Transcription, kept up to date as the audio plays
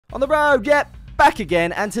On the road, yep. Back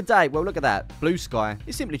again, and today, well, look at that. Blue sky.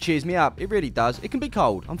 It simply cheers me up. It really does. It can be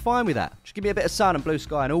cold. I'm fine with that. Just give me a bit of sun and blue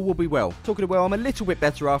sky and all will be well. Talking of well, I'm a little bit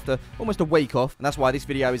better after almost a week off, and that's why this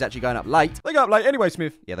video is actually going up late. They go up late anyway,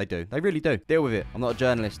 Smiv. Yeah, they do. They really do. Deal with it. I'm not a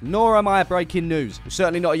journalist, nor am I a breaking news. I'm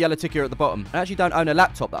certainly not a yellow ticker at the bottom. I actually don't own a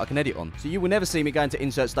laptop that I can edit on, so you will never see me going to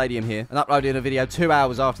Insert Stadium here and uploading a video 2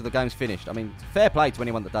 hours after the game's finished. I mean, fair play to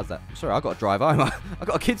anyone that does that. I'm sorry, I've got to drive home. I've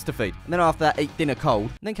got kids to feed. And then after that, eat dinner cold,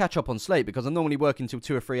 and then catch up on sleep because I'm normally working till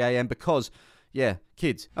 2 or 3 a.m. because, yeah,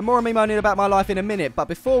 kids. And more of me moaning about my life in a minute, but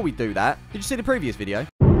before we do that, did you see the previous video?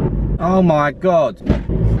 Oh my god.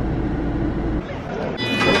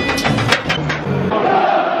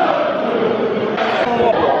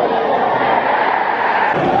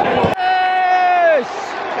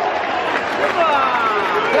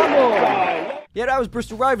 Yeah, that was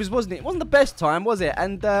Bristol Rovers, wasn't it? It wasn't the best time, was it?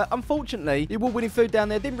 And unfortunately, the award-winning food down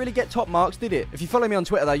there didn't really get top marks, did it? If you follow me on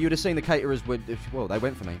Twitter, though, you would have seen the caterers would... Well, they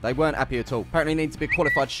went for me. They weren't happy at all. Apparently, you need to be a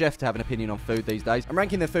qualified chef to have an opinion on food these days. And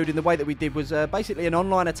ranking their food in the way that we did was basically an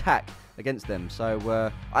online attack against them.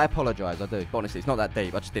 So, I apologise, I do. But honestly, it's not that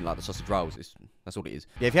deep. I just didn't like the sausage rolls. That's all it is.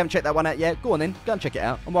 Yeah, if you haven't checked that one out yet, go on then. Go and check it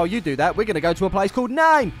out. And while you do that, we're going to go to a place called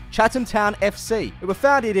Chatham Town FC. It was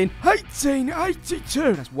founded in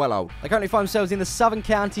 1882. That's well old. They currently find themselves in the Southern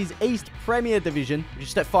Counties East Premier Division, which is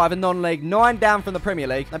step 5 in non-league, 9 down from the Premier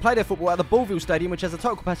League. They play their football at the Ballville Stadium, which has a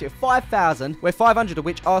total capacity of 5,000, where 500 of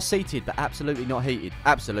which are seated, but absolutely not heated.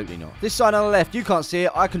 Absolutely not. This sign on the left, you can't see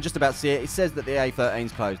it. I can just about see it. It says that the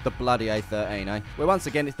A13's closed. The bloody A13, eh? Well, once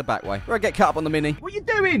again, it's the back way, where I get cut up on the Mini. What are you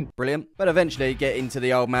doing? Brilliant. But eventually get into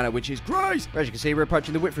the old manor, which is great. As you can see, we're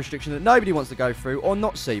approaching the width restriction that nobody wants to go through, or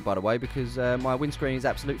not see, by the way, because my windscreen is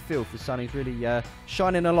absolute filth. The sun is really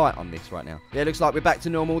shining a light on this right now. Yeah, it looks like we're back to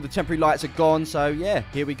normal. The temporary lights are gone, so yeah,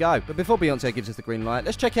 here we go. But before Beyonce gives us the green light,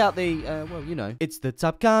 let's check out the, well, you know, it's the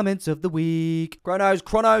top comments of the week.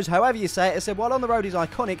 Chronos, however you say it, it said, while on the road is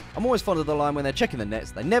iconic, I'm always fond of the line when they're checking the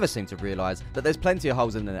nets, they never seem to realise that there's plenty of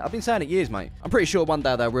holes in the net. I've been saying it years, mate. I'm pretty sure one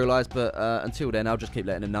day they'll realise, but until then, I'll just keep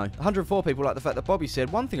letting them know. 104 people like the fact that Bobby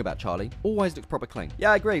said one thing about Charlie, always looks proper clean.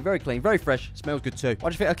 Yeah, I agree, very clean, very fresh, smells good too. Why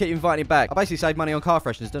do you think I keep inviting him back? I basically saved money on car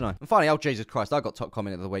fresheners, don't I? And finally, oh Jesus Christ, I got top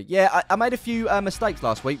comment of the week. Yeah, I made a few mistakes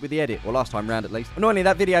last week with the edit, or last time round at least. Annoyingly,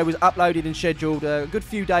 that video was uploaded and scheduled a good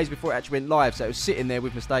few days before it actually went live, so it was sitting there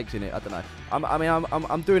with mistakes in it. I don't know.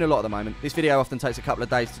 I'm doing a lot at the moment. This video often takes a couple of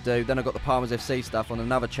days to do. Then I've got the Palmers FC stuff on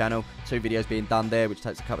another channel. 2 videos being done there, which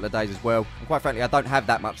takes a couple of days as well. And quite frankly, I don't have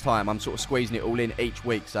that much time. I'm sort of squeezing it all in each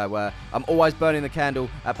week, so I'm always burning the candle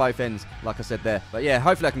at both ends, like I said there. But yeah,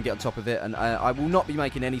 hopefully I can get on top of it, and I will not be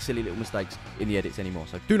making any silly little mistakes in the edits anymore,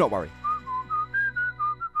 so do not worry.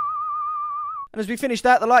 And as we finish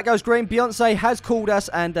that, the light goes green. Beyonce has called us,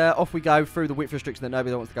 and off we go through the width restriction that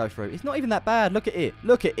nobody wants to go through. It's not even that bad. Look at it.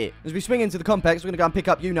 Look at it. As we swing into the complex, we're going to go and pick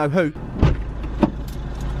up you-know-who.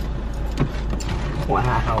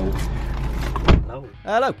 Wow.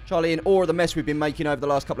 Hello. Charlie, in awe of the mess we've been making over the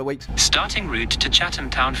last couple of weeks. Starting route to Chatham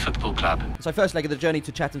Town Football Club. So first leg of the journey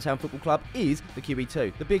to Chatham Town Football Club is the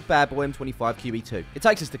QE2, the big bad boy M25 QE2. It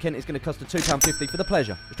takes us to Kent. It's going to cost us £2.50 for the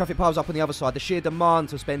pleasure. The traffic piles up on the other side. The sheer demand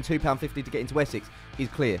to spend £2.50 to get into Essex is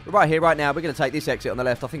clear. But right here, right now, we're going to take this exit on the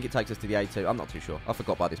left. I think it takes us to the A2. I'm not too sure. I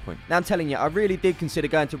forgot by this point. Now I'm telling you, I really did consider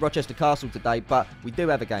going to Rochester Castle today, but we do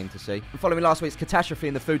have a game to see. And following last week's catastrophe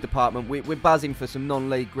in the food department, we're buzzing for some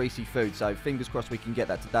non-league greasy food, so fingers crossed we can get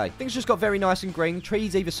that today. Things just got very nice and green,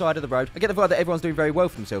 trees either side of the road. I get the vibe that everyone's doing very well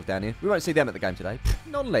for themselves down here. We won't see them at the game today.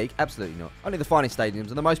 Non-league? Absolutely not. Only the finest stadiums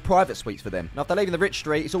and the most private suites for them. And after leaving the rich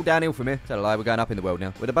street, it's all downhill from here. Tell a lie, we're going up in the world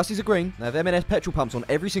now. Where the buses are green, they have M&S petrol pumps on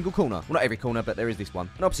every single corner. Well, not every corner, but there is this one.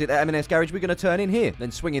 And opposite that M&S garage, we're going to turn in here,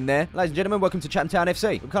 then swing in there. Ladies and gentlemen, welcome to Chatham Town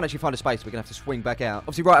FC. We can't actually find a space, we're going to have to swing back out.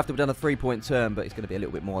 Obviously, right after we've done a 3-point turn, but it's going to be a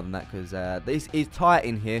little bit more than that because this is tight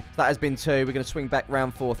in here. That has been 2. We're going to swing back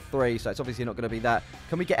round 4-3, so it's obviously not going to be that.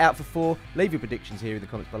 Can we get out for 4? Leave your predictions here in the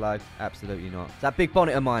comments below. Absolutely not. That big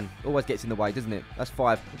bonnet of mine always gets in the way, doesn't it? That's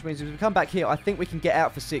 5. Which means if we come back here, I think we can get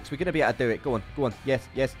out for 6. We're going to be able to do it. Go on. Go on. Yes,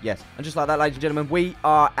 yes, yes. And just like that, ladies and gentlemen, we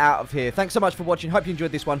are out of here. Thanks so much for watching. Hope you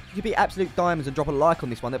enjoyed this one. You could be absolute diamonds and drop a like on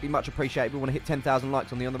this one. That'd be much appreciated. We want to hit 10,000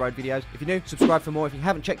 likes on the On The Road videos. If you're new, subscribe for more. If you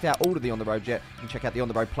haven't checked out all of the On The Road yet, you can check out the On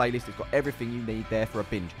The Road playlist. It's got everything you need there for a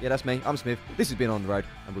binge. Yeah, that's me. I'm Smiv. This has been On The Road,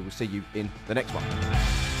 and we will see you in the next one.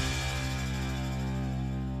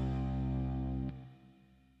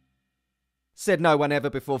 Said no one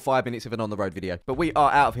ever before 5 minutes of an on-the-road video. But we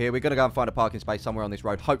are out of here. We're going to go and find a parking space somewhere on this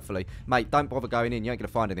road, hopefully. Mate, don't bother going in. You ain't going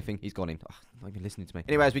to find anything. He's gone in. Oh, not even listening to me.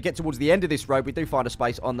 Anyway, as we get towards the end of this road, we do find a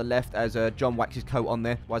space on the left as John whacks his coat on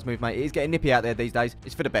there. Wise move, mate. It is getting nippy out there these days.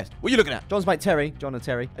 It's for the best. What are you looking at? John's mate Terry. John and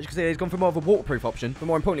Terry. As you can see, he's gone for more of a waterproof option. But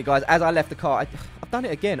more importantly, guys, as I left the car, I've done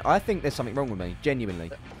it again. I think there's something wrong with me.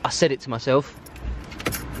 Genuinely. I said it to myself.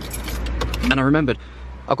 And I remembered.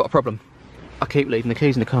 I've got a problem. I keep leaving the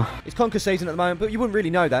keys in the car. It's conker season at the moment, but you wouldn't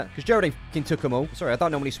really know that, because Geraldine f***ing took them all. Sorry, I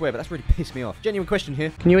don't normally swear, but that's really pissed me off. Genuine question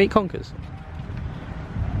here. Can you eat conkers?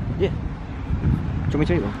 Yeah. Do you want me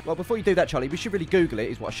to eat one? Well, before you do that, Charlie, we should really Google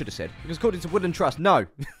it, is what I should have said. Because according to Woodland Trust, no.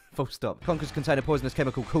 Full stop. Conkers contain a poisonous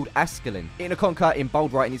chemical called ascalin. Eating a conker in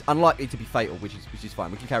bold writing is unlikely to be fatal, which is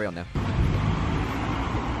fine. We can carry on now.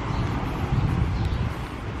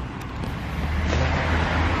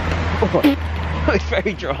 Oh, it's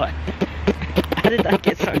very dry. How did that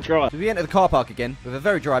get so dry? So we enter the car park again. With a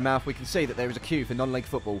very dry mouth, we can see that there is a queue for non-league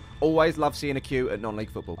football. Always love seeing a queue at non-league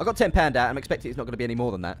football. I got £10 out. I'm expecting it's not going to be any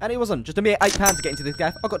more than that. And it wasn't. Just a mere £8 to get into this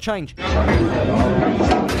gaff. I got change.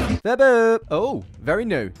 Oh, very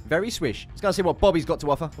new. Very swish. Let's go and see what Bobby's got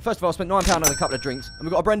to offer. Well, first of all, I spent £9 on a couple of drinks. And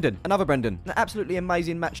we've got a Brendan. Another Brendan. An absolutely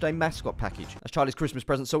amazing matchday mascot package. That's Charlie's Christmas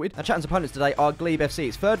present sorted. Our Chatham's opponents today are Glebe FC.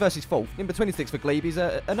 It's 3rd versus 4th. In between the sticks for Glebe is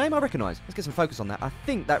a name I recognise. Let's get some focus on that. I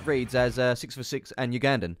think that reads as 6 for 6 and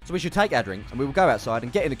Ugandan. So we should take our drinks and we will go outside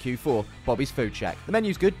and get in the queue for Bobby's Food Shack. The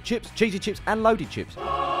menu's good. Chips, cheesy chips and loaded chips.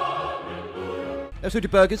 Those who do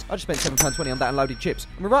burgers, I just spent £7.20 on that and loaded chips.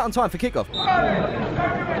 And we're right on time for kickoff.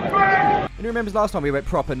 And who remembers last time we went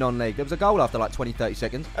proper non-league? There was a goal after like 20-30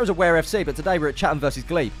 seconds. That was a Ware FC, but today we're at Chatham versus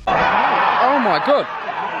Glebe. Oh my god!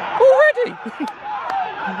 Already?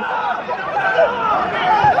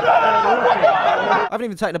 I haven't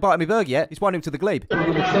even taken a bite of my burger yet. It's 1-0 to the Glebe.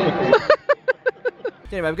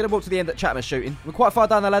 Anyway, we're going to walk to the end that Chapman's shooting. We're quite far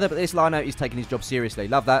down the ladder, but this line-out is taking his job seriously.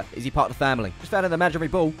 Love that. Is he part of the family? Just found an imaginary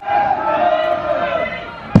ball.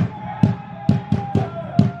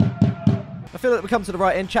 I feel that we come to the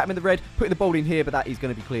right end. Chapman in the red, putting the ball in here, but that is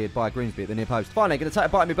going to be cleared by Grimsby at the near post. Finally, going to take a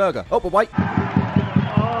bite of my burger. Oh, but wait.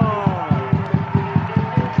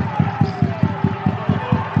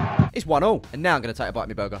 It's 1-1, and now I'm going to take a bite of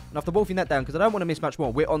my burger. And after wolfing that down, because I don't want to miss much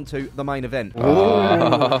more, we're on to the main event.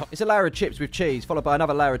 It's a layer of chips with cheese, followed by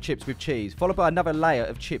another layer of chips with cheese, followed by another layer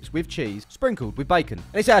of chips with cheese, sprinkled with bacon.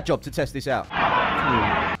 And it's our job to test this out.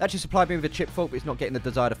 Actually supplied me with a chip fork, but it's not getting the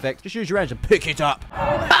desired effect. Just use your hands and pick it up.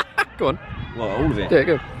 Go on. What, all of it? Yeah,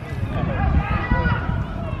 go.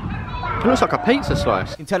 It looks like a pizza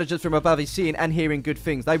slice. Intelligence from above is seeing and hearing good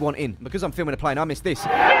things. They want in. Because I'm filming a plane, I missed this.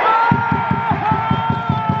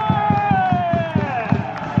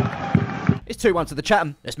 It's 2-1 to the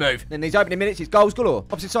Chatham. Let's move. In these opening minutes, it's goals galore.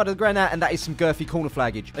 Opposite side of the ground now, and that is some girthy corner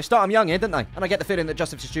flaggage. They start them young here, don't they? And I get the feeling that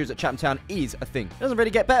justice stews at Chatham Town is a thing. It doesn't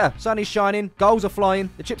really get better. Sun is shining, goals are flying,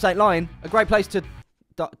 the chips ain't lying. A great place to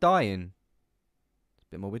die in.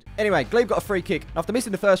 Bit morbid. Anyway, Glebe got a free kick. After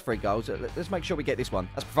missing the first 3 goals, let's make sure we get this one.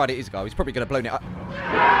 That's provided it is a goal. He's probably going to blow it up.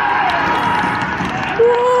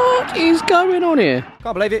 What is going on here?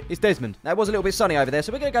 Can't believe it. It's Desmond. Now, it was a little bit sunny over there,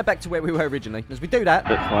 so we're going to go back to where we were originally. As we do that...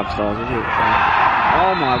 Look, 5 stars, is it?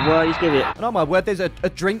 Oh my word, he's give it. And oh my word, there's a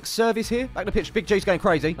drink service here. Back to the pitch, Big G's going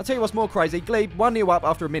crazy. I'll tell you what's more crazy. Glebe 1-0 up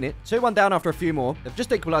after a minute, 2-1 down after a few more. They've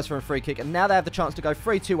just equalised for a free kick, and now they have the chance to go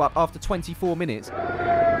 3-2 up after 24 minutes.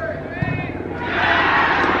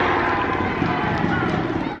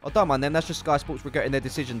 Oh, don't mind them. That's just Sky Sports regretting their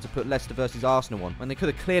decision to put Leicester versus Arsenal on, when they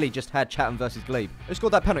could have clearly just had Chatham versus Glebe. Who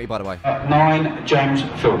scored that penalty, by the way? 9, James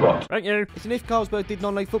Philbott. Thank you. It's an if Carlsberg did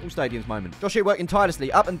non-league football stadiums moment. Josh here working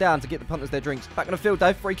tirelessly up and down to get the punters their drinks. Back on the field,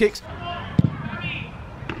 Dave. Free kicks.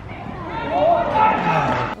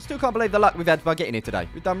 I still can't believe the luck we've had by getting here today.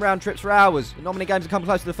 We've done round trips for hours. Not many games have come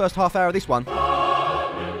close to the first half hour of this one.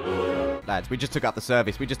 Lads, we just took up the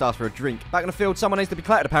service. We just asked for a drink. Back on the field, someone needs to be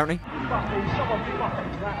clattered, apparently.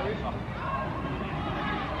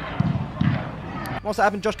 Once that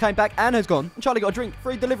happened, Josh came back and has gone. And Charlie got a drink.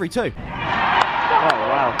 Free delivery, too. Oh,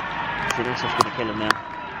 wow. See, this is going to kill him now.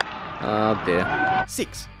 Oh, dear.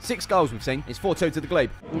 6 goals we've seen. It's 4-2 to the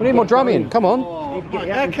Glebe. We need more drumming. Come on.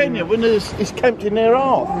 How can you when it's camped in their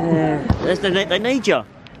half? Yeah. They need you.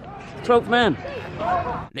 12th man.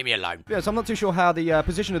 Leave me alone. Yeah, so I'm not too sure how the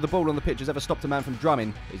position of the ball on the pitch has ever stopped a man from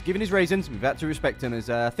drumming. He's given his reasons. We've had to respect him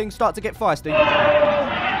as things start to get feisty.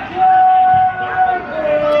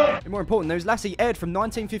 And more important news, Lassie aired from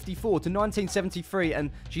 1954 to 1973, and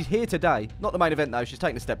she's here today. Not the main event, though. She's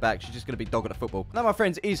taking a step back. She's just going to be dogging at football. Now, my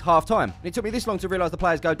friends, is half-time. And it took me this long to realise the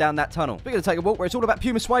players go down that tunnel. We're going to take a walk where it's all about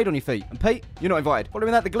Puma suede on your feet. And Pete, you're not invited.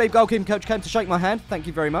 Following that, the Glebe goalkeeping coach came to shake my hand. Thank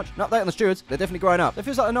you very much. An update on the stewards. They're definitely growing up. It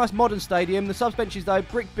feels like a nice modern stadium. The subs benches, though,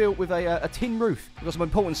 brick built with a tin roof. We've got some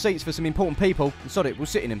important seats for some important people. And sod it, we'll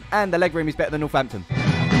sit in them. And the leg room is better than Northampton.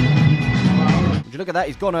 Would you look at that?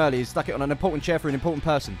 He's gone early. He's stuck it on an important chair for an important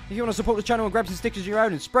person. If you want to support the channel and grab some stickers of your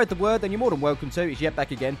own and spread the word, then you're more than welcome to. It's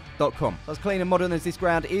yetbackagain.com. So as clean and modern as this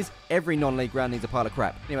ground is, every non-league ground needs a pile of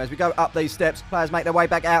crap. Anyway, as we go up these steps, players make their way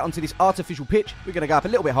back out onto this artificial pitch. We're going to go up a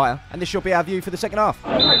little bit higher, and this should be our view for the second half.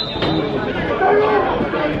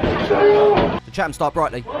 The Chatham start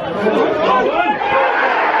brightly.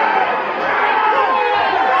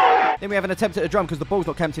 Then we have an attempt at a drum because the ball's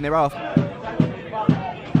not camped in their half.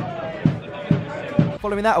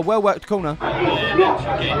 Following that, a well-worked corner.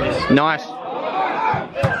 Nice.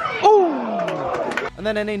 Ooh! And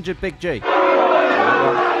then an injured Big G.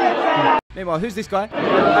 Meanwhile, who's this guy?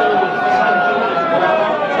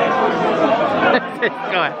 This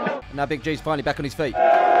guy. And now Big G's finally back on his feet.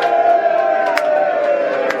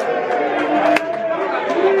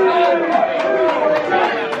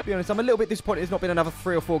 To be honest, I'm a little bit disappointed there's not been another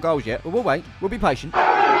 3 or 4 goals yet, but we'll wait. We'll be patient.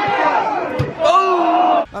 Oh!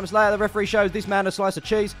 Moments later, the referee shows this man a slice of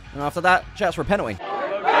cheese, and after that, shouts for a penalty.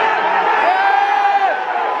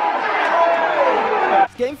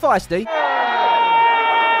 It's getting feisty.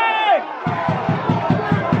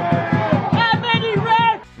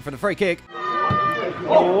 And for the free kick.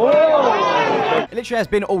 It literally has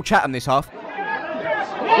been all Chatham this half.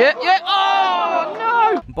 Yeah. Oh,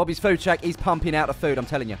 no! Bobby's food shack is pumping out the food, I'm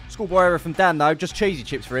telling you. Schoolboy error from Dan, though. Just cheesy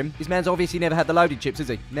chips for him. This man's obviously never had the loaded chips, has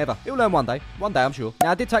he? Never. He'll learn one day. One day, I'm sure.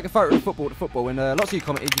 Now, I did take a photo of football, and lots of you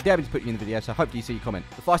commented. You dared me to put you in the video, so hopefully you see your comment.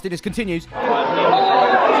 The feistiness continues.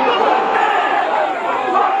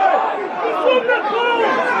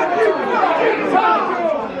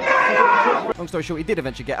 Long story short, he did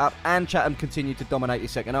eventually get up, and Chatham continued to dominate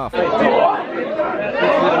his second half. What?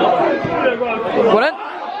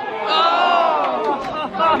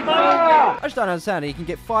 I just don't understand. He can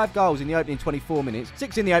get 5 goals in the opening 24 minutes,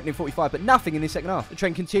 6 in the opening 45, but nothing in the second half. The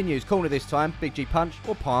trend continues. Corner this time. Big G punch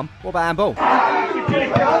or palm. What about handball?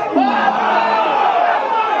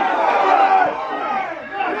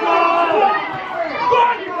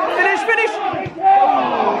 Finish!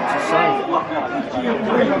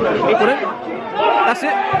 That's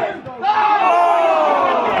it.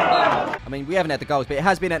 I mean, we haven't had the goals, but it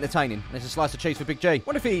has been entertaining. And it's a slice of cheese for Big G.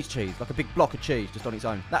 What if he eats cheese? Like a big block of cheese just on its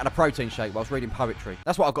own. That and a protein shake whilst reading poetry.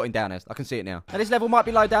 That's what I've got him down as. I can see it now. Now, this level might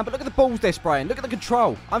be low down, but look at the balls they're spraying. Look at the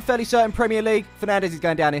control. I'm fairly certain Premier League, Fernandez is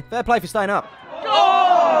going down here. Fair play for staying up.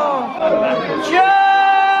 Oh!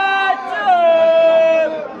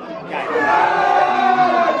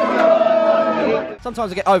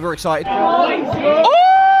 Sometimes I get overexcited. Oh!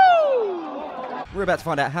 We're about to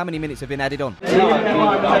find out how many minutes have been added on. That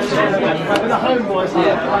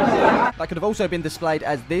could have also been displayed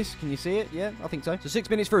as this. Can you see it? Yeah, I think so. So 6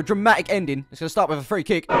 minutes for a dramatic ending. It's going to start with a free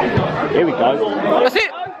kick. Here we go. That's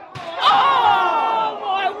it. Oh,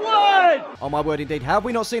 my word! Oh, my word, indeed. Have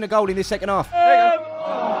we not seen a goal in this second half?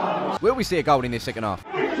 Will we see a goal in this second half?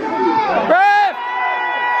 Ref!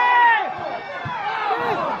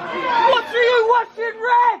 What are you watching,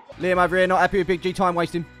 Red? Liam over here not happy with Big G time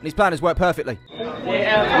wasting, and his plan has worked perfectly.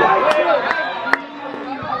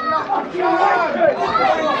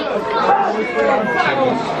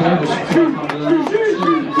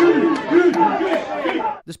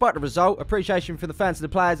 Despite the result, appreciation from the fans to the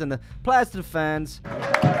players and the players to the fans.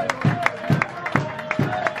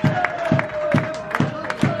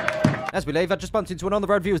 As we leave, I just bumped into an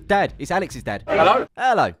on-the-road viewer's dad. It's Alex's dad. Hello.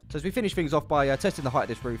 Hello. So as we finish things off by testing the height of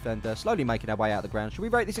this roof and slowly making our way out of the ground, should we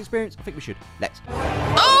rate this experience? I think we should. Let's.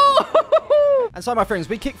 Oh! And so, my friends,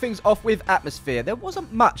 we kick things off with atmosphere. There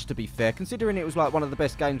wasn't much, to be fair, considering it was like one of the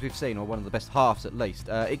best games we've seen, or one of the best halves at least.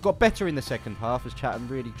 It got better in the second half as Chatham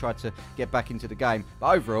really tried to get back into the game.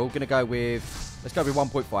 But overall, going to go with... Let's go with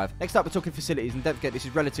 1.5. Next up, we're talking facilities, and don't forget this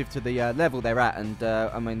is relative to the level they're at. And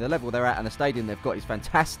I mean, the level they're at and the stadium they've got is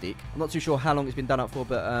fantastic. I'm not too sure how long it's been done up for,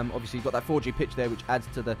 but obviously you've got that 4G pitch there, which adds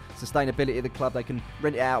to the sustainability of the club. They can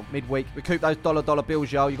rent it out midweek, recoup those dollar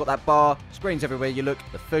bills, y'all. You've got that bar, screens everywhere you look,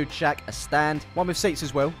 the food shack, a stand, one with seats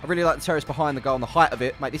as well. I really like the terrace behind the goal and the height of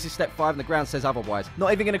it. Mate, this is step 5 and the ground says otherwise.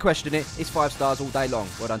 Not even going to question it. It's 5 stars all day long.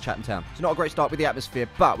 Well done, Chatham Town. It's not a great start with the atmosphere,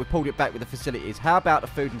 but we pulled it back with the facilities. How about the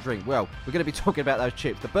food and drink? Well, we're going to be talking talking about those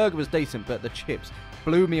chips. The burger was decent, but the chips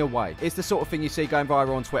blew me away. It's the sort of thing you see going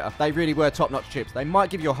viral on Twitter. They really were top-notch chips. They might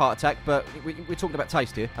give you a heart attack, but we're talking about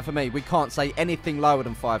taste here. And for me, we can't say anything lower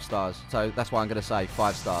than 5 stars. So that's why I'm going to say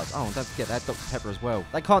 5 stars. Oh, and don't forget, they had Dr. Pepper as well.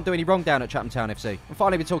 They can't do any wrong down at Chatham Town FC. And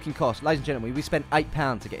finally, we're talking cost. Ladies and gentlemen, we spent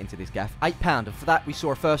 £8 to get into this gaff. £8, and for that, we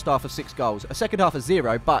saw a first half of 6 goals. A second half of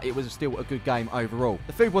 0, but it was still a good game overall.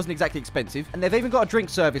 The food wasn't exactly expensive, and they've even got a drink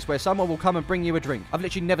service where someone will come and bring you a drink. I've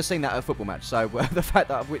literally never seen that at a football match, so the fact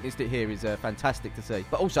that I've witnessed it here is fantastic to see.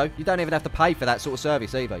 But also, you don't even have to pay for that sort of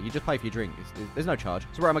service either. You just pay for your drink. There's no charge.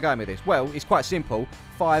 So where am I going with this? Well, it's quite simple.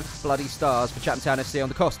 5 bloody stars for Chatham Town FC on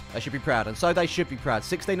the cost. They should be proud, and so they should be proud.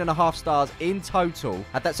 16.5 stars in total.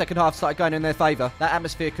 Had that second half started going in their favour, that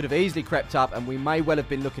atmosphere could have easily crept up, and we may well have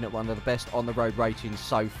been looking at one of the best on-the-road ratings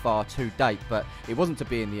so far to date, but it wasn't to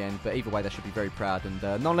be in the end. But either way, they should be very proud.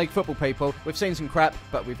 And non-league football people, we've seen some crap,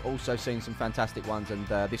 but we've also seen some fantastic ones, and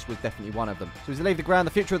this was definitely one of them. So as we leave the ground,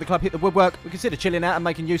 the future of the club hit the woodwork, we consider chilling out and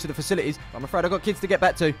making use of the facilities. I'm afraid I've got kids to get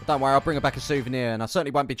back to. But don't worry, I'll bring her back a souvenir, and I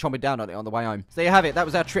certainly won't be chomping down on it on the way home. So there you have it. That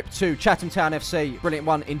was our trip to Chatham Town FC. Brilliant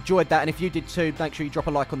one. Enjoyed that. And if you did too, make sure you drop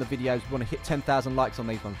a like on the videos. We want to hit 10,000 likes on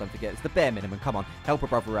these ones. Don't forget, it's the bare minimum. Come on, help a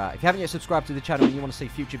brother out. If you haven't yet subscribed to the channel and you want to see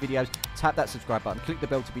future videos, tap that subscribe button. Click the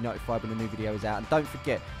bell to be notified when a new video is out. And don't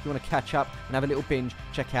forget, if you want to catch up and have a little binge,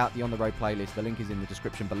 check out the On The Road playlist. The link is in the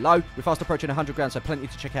description below. We're fast approaching 100 grand, so plenty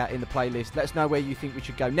to check out in the playlist. Let us know where you think we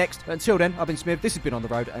should go next. But until then, I've been Smiv. This has been On The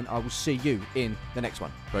Road, and I will see you in the next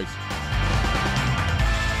one. Peace.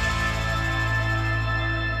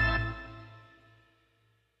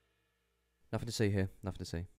 Nothing to see here. Nothing to see.